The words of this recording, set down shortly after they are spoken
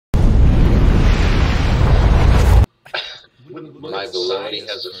My baloney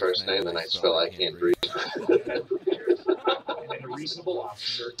has a first name and I spell I can't breathe. And a reasonable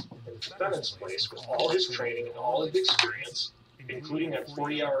officer in the defendant's place with all his training and all his experience, including a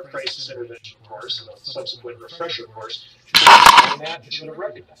 40-hour crisis intervention course and a subsequent refresher course, should have known that and should have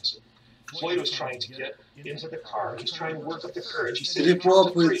recognized it. Floyd was trying to get into the car. He's trying to work up the courage. He said Trip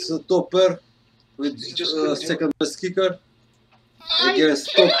up with Topper, with second best kicker.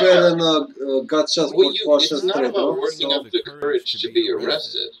 Against Topper and got shot for partial it's not straight, about working up the courage to be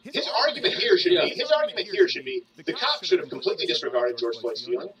arrested. His argument here should be the cop should have completely disregarded George Floyd's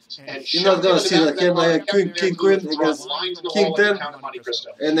feelings and You're not gonna see that here like King Queen against King 10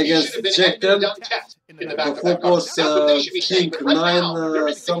 and against Jack 10. The focus King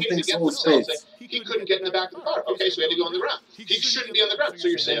 9 something all spades. He couldn't get in the back of the car. Okay, so he had to go on the ground. He shouldn't be on the ground. So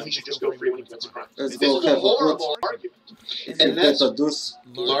you're saying he should just go free when he commits a crime. Let's This go is a have a horrible put. argument. And that's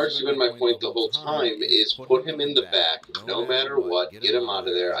largely been my point the whole time, is put him in the back, no matter what, get him out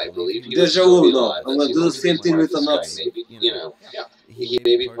of there. I believe he Deja will still vu be now. alive. I'm gonna do the same thing with the nuts. nuts. Maybe, you know, he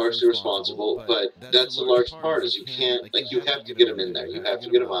may be partially responsible, but that's a large part, is you can't, like, you have to get him in there. You have to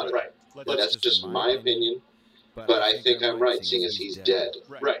get him out of there. But that's just my opinion. But I think I'm right, seeing as he's dead.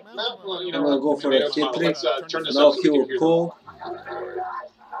 Right. I'm gonna go for a hit trick. Now he will call.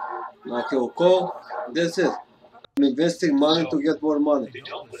 Now he will call. That's it. I'm investing money to get more money.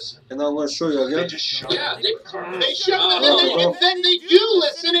 And I'm gonna show you again. Yeah, they shove him and then they do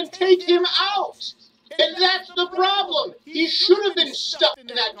listen and take him out. And that's the problem. He should have been stuck in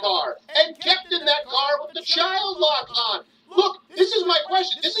that car and kept in that car with the child lock on. Look, this is my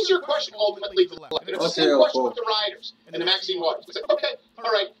question. This is your question ultimately for the left. And it's the same question with the riders and the Maxine Waters. It's like, okay,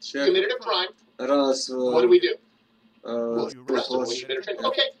 all right, committed a crime. What do we do?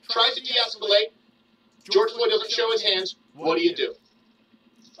 Okay, tries to de-escalate. George Floyd doesn't show his hands. What do you do?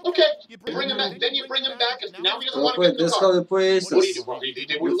 Okay, you bring him back. Then you bring him back, and now he doesn't want to get in the car. What do you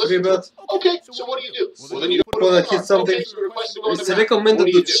do? Well, you listen to him. Okay, so what do you do? Well, then you put him in the car. Okay, so you request to go in the It's ground. recommended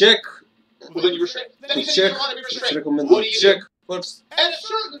to check. Well, then you restrain. Then he says you want to be restrained. It's recommended What do to you check do? first. At a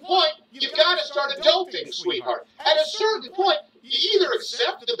certain point, you've got to start adulting, sweetheart. At a certain point, you either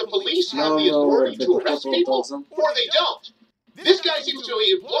accept that the police have the authority to arrest people, or they don't. This guy seems to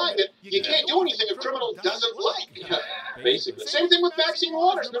be implying that you can't do anything a criminal doesn't like. Basically. Same thing with Maxine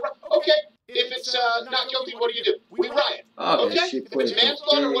Waters. Okay, if it's not guilty, what do you do? We riot. Okay? If it's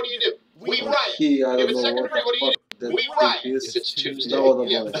manslaughter, what do you do? We riot. If it's second degree, what do you do? We riot. If it's Tuesday,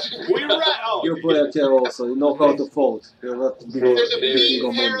 We riot. Oh. You play a care also. You know how to fold. You're not If there's a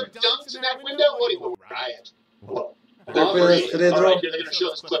big pair of dunks in that window, what do you do? Riot. Yeah, I'll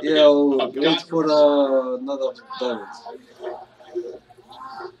wait for another diamond.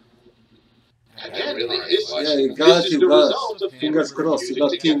 Again, yeah, you got it. Fingers crossed. You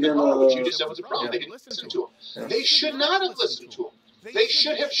got King and you just said was a problem. They didn't listen to him. They should not have listened to him. They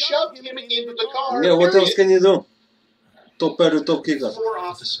should have shoved him into the car. Yeah, what else can you do? Top pair, top kicker. 4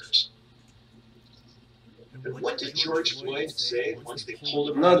 officers. What did George Floyd say once they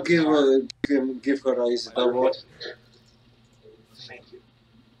pulled him out? Not give her a easy double. Thank you.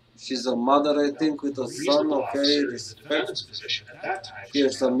 She's a mother, I think, with a son. Okay, respect.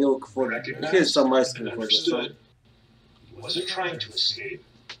 Here's some milk for. Here's some ice cream for the son. He wasn't trying to escape.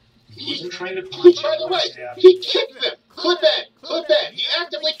 He wasn't trying to punch. By the way, he kicked them. Clip in. He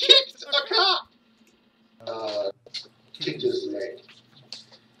actively kicked a cop. Kicked his leg.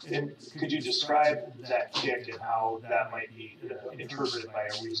 And could you describe that kick and how that might be interpreted by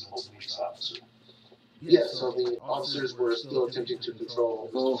a reasonable police officer? Yes, so the officers were still attempting to control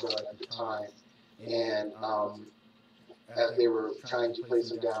Mr. Floyd at the time, and as they were trying to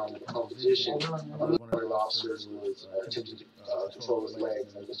place him down in the competition, one of the officers was attempting to control his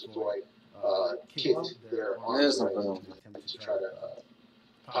legs, and Mr. Floyd kicked their arms to try to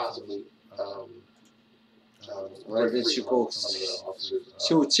possibly Why did she go?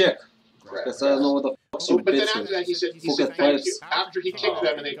 She will check. Because I don't know what the fuck she But then bits after with. that, he said thank you. After he kicked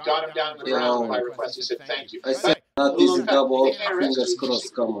them and they got him down to the ground by request, he said thank you. I said not easy double, fingers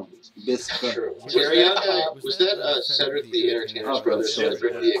crossed, come on. Best friend. Jerry, was that Cedric the Entertainer's brother,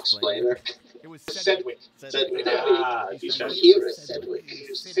 Cedric the Explainer? It was Sedgwick. Sedgwick. He's from Here is Sedgwick.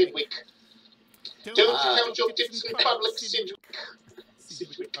 Sedgwick. Don't count your tits in public, Sedgwick.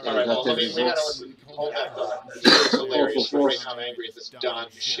 All right, well, we gotta hold that thought. It's hilarious. Right now, I'm angry at this Don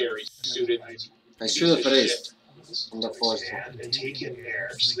Sherry suited. I should have raced on the first one. And take him there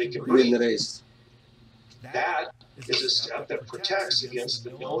so they can Win breathe. the race. That is a step that protects against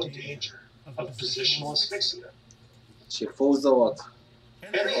the known danger of positional asphyxia. She folds a lot.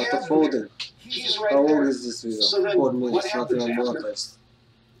 And they What a have folding. He's right How long there. is this video? So then 4 what minutes, not happens even after? monetized.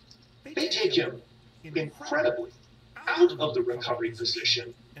 They take him incredibly out of the recovery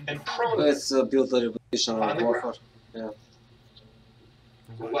position and prone. Let's build a repetition On of the buffer. ground. Yeah.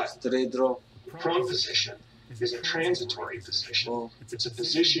 For what? Straight draw. The prone position is a transitory position. Oh. It's a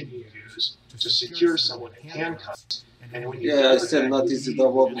position you use to secure someone in handcuffs. And when you Yeah, I said not easy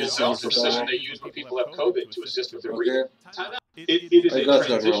double. It's also a position they use when people have COVID to assist with their breathing. Okay. It is I a got that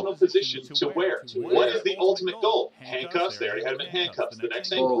transitional wrong. position to where? What is the ultimate goal? Handcuffs. They already had him in handcuffs. The next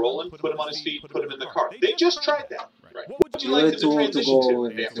thing, Oh. roll him, put him on his feet, put him in the car. They just tried that. Right. What would you You like need them to to transition go to?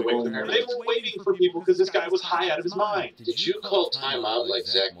 with- They have to to wait go for in them. there. They were waiting for people because this guy was high out of his mind. Did you call timeout like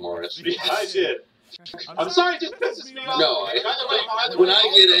Zach Morris? Yeah, I did. I'm sorry, it just pisses me off. No, By the way, when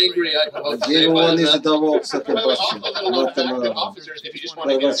I get angry, I come up and say, Game "Well, one is a that's double second by the way, question. also little Not fact that an officers, if you just want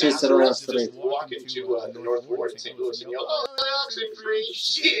Like to let's get chase an around arrest, straight. just walk into the North Ward in St. Louis and yell, "Oh, oxen-free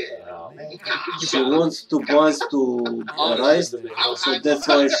shit!" Oh, man. She wants two boys to arise, so that's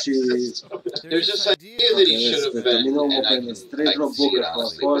why she. There's this idea that he should have been, minimum and I and can, a straight I draw can see it blocker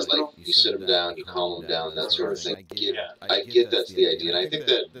honestly, for but first draw. like, you sit him down, you calm him down, that sort of thing. I get that's the idea, and I think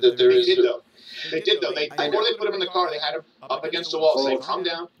that there is... They did though. Before they put him in the car, they had him up against the wall saying, "Calm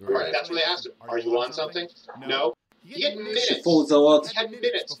down." Right. That's when they asked him, "Are you on something?" No. He had She minutes. folds a lot. He had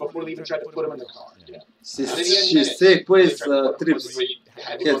minutes before they even tried to put him in the car. She stay plays trips.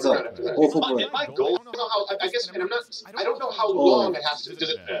 Heads up. Awful play. And my goal, I don't know how. I guess, and I don't know how Oh. long it has to. Does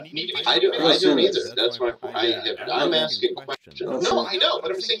it need to be? I don't either. That's my... I'm asking questions. No, I know,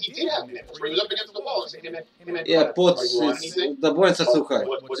 but I'm saying he did have minutes where he was up against the wall and saying, "Hey man, Yeah, are pots, you on it's, anything?" the points are too high.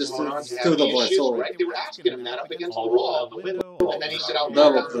 What's Just going on? still the points, Issues, sorry. right? They were asking him that up against the wall, the window, and then he said, "I'll Double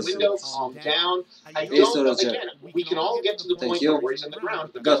roll down the press. window, calm down." I Ace don't or know. a jack. Again, we can all get to the Thank point you. where he's on the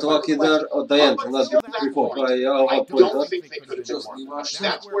ground. Got lucky there at the end, not before. I I outplayed don't that. think they could have done Just more. give us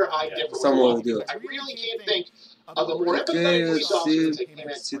That's where I differ with Someone you. will do it. I really can't think of a more Okay, empathetic police let's officer than see. say, "Hey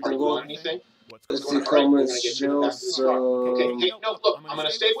man, Sit are and you go. on anything?" Let's Going, see "All right, how we're much gonna get you in the back of shells. the car." Okay, hey, no, look, I'm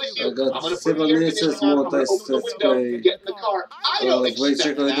gonna stay with you. I got I'm gonna put 7 the air aces, conditioning on. more I'm gonna dice, open the let's window, play. get in the car. I don't Wait, check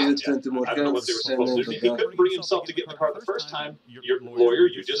expect a little that. bit, 20 more I don't know what they were hands, and supposed then to the do. He back. couldn't bring himself to get in the car the first time. Your lawyer,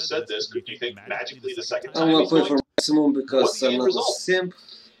 you just said this. Could you think magically the second time I'm gonna he's play going for maximum What's because the I'm end not a result? simp.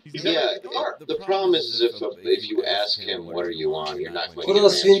 Yeah, the problem is if you ask him, what are you on, you're not going to get an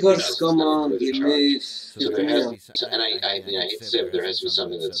Cross answer fingers, because come it's on, never give charged. me So 50 there has to million. be, and I hate to say it, but there has to be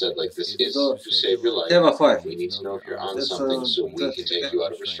something that said like this is So, to save your life. have a 5. We need to know if you're on That's, something so we that- can take you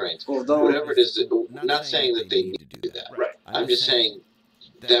out of restraint. Go down. Whatever it is, not saying that they need to do that. Right. I'm just saying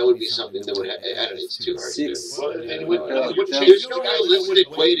that would be something that would have, I don't know, it's too hard to do. 6. Well, and it would, There's no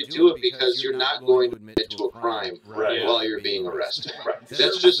realistic way to do it because you're not going to admit to a crime Right. while you're being arrested. Right.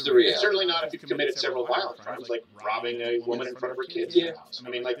 That's just the And reality. certainly not if you've committed several violent crimes, like robbing a woman in front of her kids. Yeah. I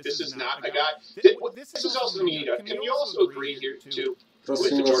mean, like, this is not a guy. This is also the media. Can you also agree here, too, Cross with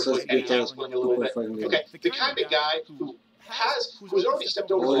the fingers, George Floyd let's Eddie beat out Haskell a little bit? 2.5 million. Okay, the kind of guy who's already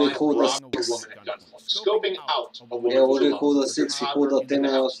stepped over the Already line of hold a robbing a 6. woman at gunpoint, scoping out a woman Yeah, who's already alone, hold a 6, he hold a in the 10,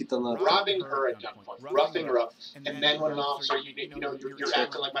 house, hit on that. robbing her at gunpoint, roughing her up, and then when an officer, you're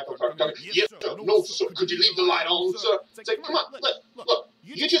acting like Michael Clark, going, "Yes, sir, no, sir, could you leave the light on, sir?" It's like, come on, look,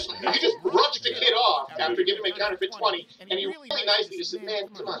 you just brushed the kid off after giving him a counterfeit 20, and he really nicely just said, "Man,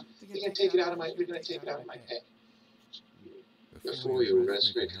 come on, you're gonna take it out of my pay." Before you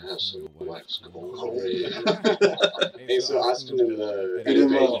arrest me, can I have some wax cold? Hey, so Austin in the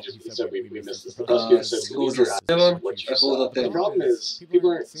Philip just said we missed this. The He prosecutor said, holds "Believe a your 7, what I you hold saw." a The 10. problem is people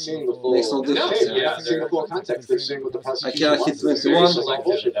aren't seeing the full. Makes no difference. They're not seeing the full context. They're seeing what the I prosecution cannot hit wants. It's 21, just all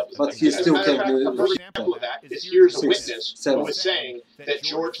bullshit. but he As a still matter of can fact, do a perfect it. example of that is here's a 6, witness 7. who is saying that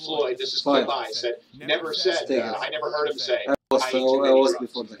George Floyd, this is 5. Clip I said, never said, Take it. I never heard him say, I was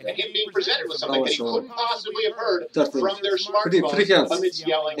before the and game. him being presented with something that he couldn't possibly have heard 13. from their Free smartphone hands. amidst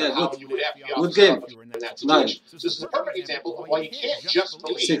yelling Yeah, how good. you would have the Good officer game. up in that 9. situation. So this is a perfect example of why you can't just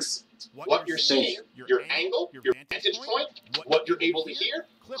believe 6. what you're seeing, your angle, your vantage point, what you're able to hear.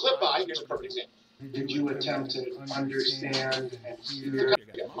 Clip by, here's a perfect example. Did you attempt to understand and hear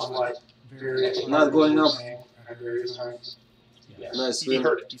what various Not going up. saying at various times? Nice He win.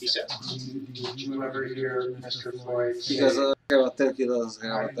 heard it, he said. Did you ever hear Mr. Floyd He say, has a 10, he doesn't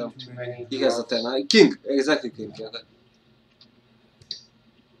have a "I 10. eat too many He has a drugs"? 10. King, exactly king. Yeah.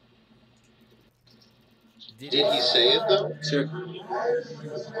 Did he say it though? Check.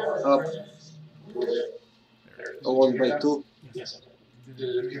 Up. A 1 by 2. Yes, it did.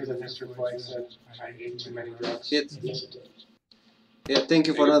 Did it appear that Mr. Floyd said, "I ate too many drugs"? Hit. Yes, it did. Yeah, thank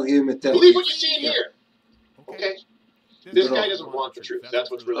you for not giving me 10. Believe what you see and hear. Okay? This guy doesn't want the truth.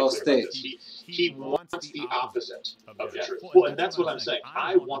 That's what's really clear about this. He wants the opposite of the truth. Well, and that's what I'm saying.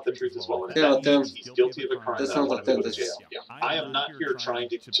 I want the truth as well. And if that means he's guilty of a crime, then I want him to go to jail. I am not here trying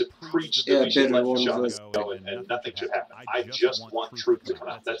to preach that we should let Sean go and nothing should happen. I just want truth to come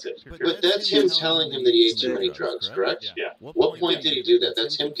out. That's it. But that's him telling him that he ate too many drugs, correct? Yeah. What point did he do that?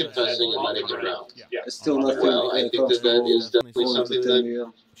 That's him confessing and letting it out. Yeah. Still nothing. Well, I think that is definitely something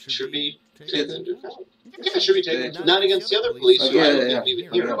that should be taken into account. Yeah, it should be taken. Not against the other police. So I don't think we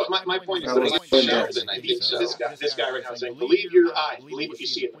even hear But it. my point is But that against Sheldon, I think so. this guy right now is saying, believe your eyes, believe what you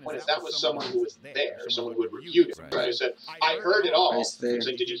see. And the point is, that was someone who was there, someone who had reviewed it. Right. Who said, I heard it all. Saying,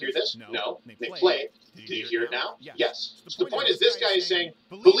 did you hear this? No. They play it. Did you hear it now? Yes. So the point is, this guy is saying,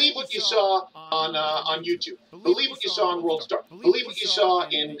 believe what you saw on YouTube. Believe what you saw on World Star. Believe what you saw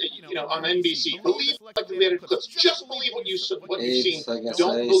in on NBC. Believe like the edited clips. Just believe what you've seen.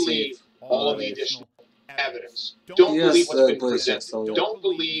 Don't believe all of the additional evidence. Don't believe what's been presented. Don't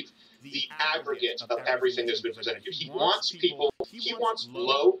believe the aggregate of everything that's been presented. He wants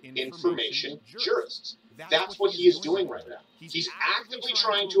low information jurists. That's what he is doing right now. He's actively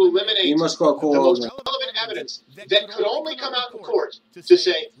trying to eliminate the most relevant evidence that could only come out in court to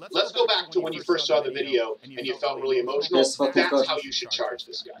say, let's go back to when you first saw the video and you felt really emotional. That's how you should charge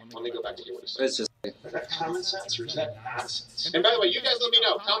this guy. Let me go back to hear what he said. Is that common sense or is that nonsense? And by the way, you guys let me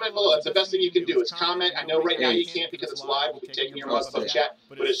know. Comment below. That's the best thing you can do is comment. I know right now you can't because it's live. We'll be taking your must chat.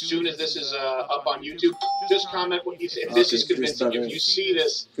 But as soon as this is up on YouTube, just comment what you say. If this is convincing, if you see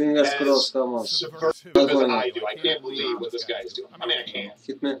this as subversive as I do, I can't believe what this guy is doing. I mean, I can't.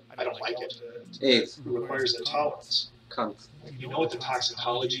 I don't like it. It requires intolerance. Can't. You know what the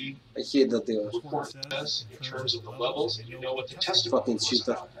toxicology I hate that deal. report says in terms of the levels, and you know what the testimony was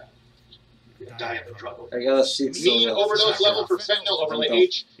about that. You're going to die of the drug overdose. I gotta see Mean overdose level for fentanyl overlay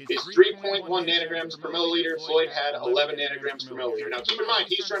H is 3.1 nanograms per milliliter. Floyd had 11 nanograms per milliliter. Now, keep in mind,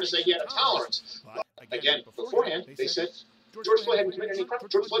 he's trying to say he had a tolerance. But again, beforehand, they said George Floyd hadn't committed any crime.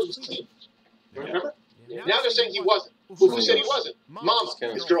 George Floyd was clean. Remember? Now they're saying he wasn't. Who said he wasn't? Mama,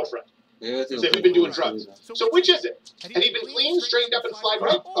 his girlfriend. Said he'd been doing drugs. So which is it? Had he been clean, straightened up, and fly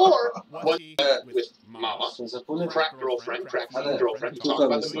right? Or was he with Mama, crack girlfriend, crack girlfriend, who talked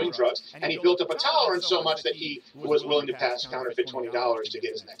about them doing drugs, and he built up a tolerance so much that he was willing to pass counterfeit $20 to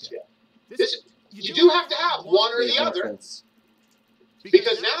get his next hit. You do have to have one or the other.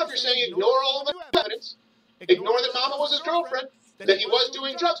 Because now if you're saying ignore all of the evidence, ignore that Mama was his girlfriend, that he was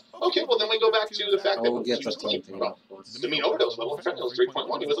doing drugs. Okay, well then we go back to the fact that he was clean. Well, the mean overdose level in fentanyl is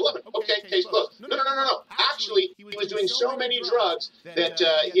 3.1. He was 11. Okay, case closed. No. Actually, he was doing so many drugs that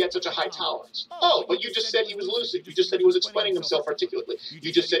he had such a high tolerance. Oh, but you just said he was lucid. You just said he was explaining himself articulately.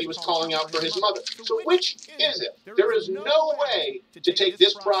 You just said he was calling out for his mother. So which is it? There is no way to take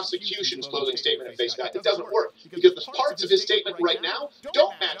this prosecution's closing statement at face value. It doesn't work because the parts of his statement right now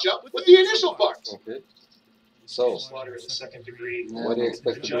don't match up with the initial parts. Okay. So, Slaughter in the second degree. what do you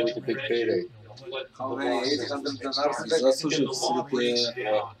expect to do to pick payday?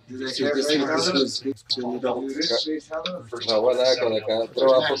 Bravo, dacă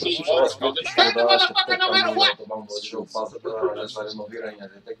treba potrošiš što faza prava za renoviranje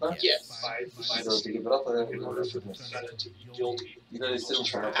detektora.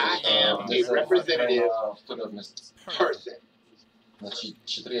 I am a representative person.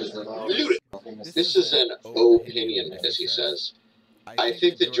 This is an opinion, as he says. I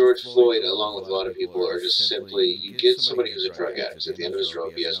think that George Floyd, along with a lot of people, are just simply, you get somebody who's a drug addict at the end of his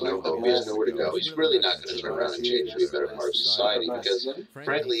rope, he has no hope, he has nowhere to go. He's really not going to turn around and change to be a better part of society because,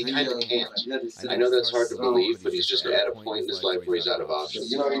 frankly, he kind of can't. I know that's hard to believe, but he's just at a point in his life where he's out of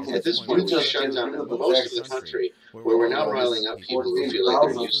options. At this point, we've shut down most of the country, where we're now riling up people who feel like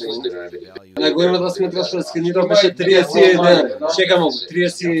they're useless, they don't have any value. Ако има да сме трошно сканираме 31, чекаме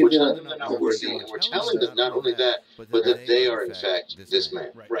 31. We're telling them not only that, but that they are in fact this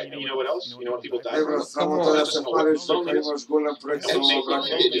man. Right. And you know what else? You know what people die from?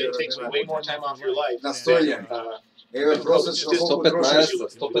 It takes way more time off your life. Evo, prosječno koliko trošiš?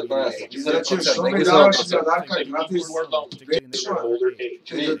 115. Znači, što mi davaš za Darka gratis?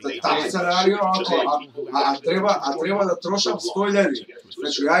 Tako se radio ako, a treba da trošam 100.000.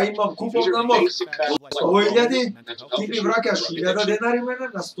 Znači, ja imam kupovna moć 100.000, ti mi vrakaš 1.000 denari mene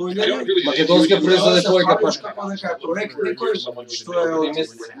na 100.000. Makedonske proizvode tvojka pa. Kao neka projekt nekoj, što je od,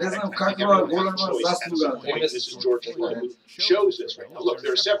 ne znam kakva golema zasluga. Shows this right now. Look,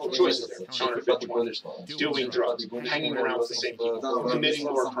 there are several choices there. Counterfeit, doing drugs. hanging around with the same people, committing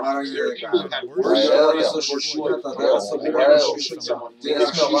more crimes. There are people who have worse shoot someone.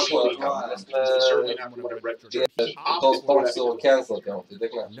 It's certainly not what I've read.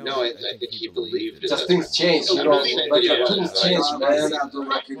 No, I think he believed it. Just things change, you know, like things change, man.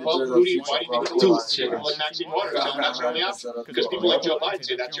 Well, why do you think people like Maxine Waters said that's your only option? Because people like Joe Biden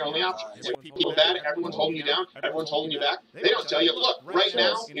say that's your only option. When people bad, everyone's holding you down, everyone's holding you back. They don't tell you, look, right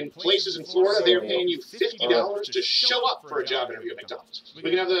now, in places in Florida, they're paying you $50 to show up for a job interview at McDonald's. We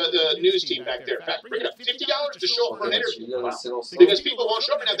can have the news team back there. In fact, bring it up. $50 to show up for an interview. Wow. Because people won't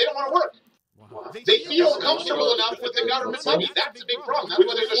show up now. They don't want to work. Wow. They feel comfortable enough with the government money. That's a big problem. That's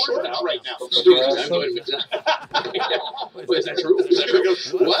why there's a shortage right now. Is that true? Is that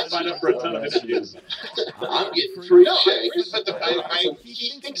true? What? Sign up for a ton of interviews. I'm getting free shake. But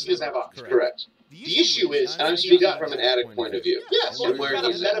he thinks he doesn't have options. Correct. The issue is, And I'm speaking from an addict point of view. yes, And it's where not a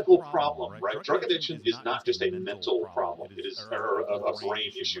he's medical problem, right? Drug addiction is not just a mental problem. It is a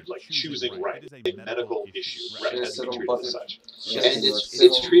brain issue, like choosing right. It's a medical issue, right? It has to be treated as such. And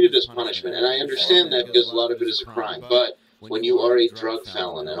it's treated as punishment. And I understand that because a lot of it is a crime. But when you are a drug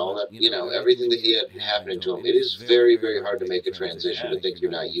felon and all that, you know, everything that he had happening to him, it is very, very hard to make a transition to think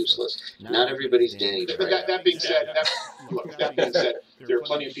you're not useless. Not everybody's Danny But Trejo. that being said, there are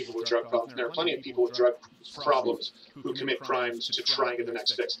plenty of people with drug problems. There are plenty of people with drug problems who commit crimes to try and get the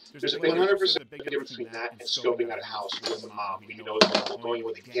next fix. There's a 100% difference between that and scoping out a house with a mom who you know is going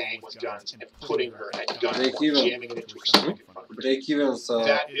with a gang with guns and putting her at gunpoint, jamming it into her stomach in front of her.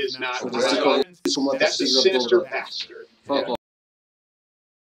 That is not. That's a sinister bastard. Fuck off.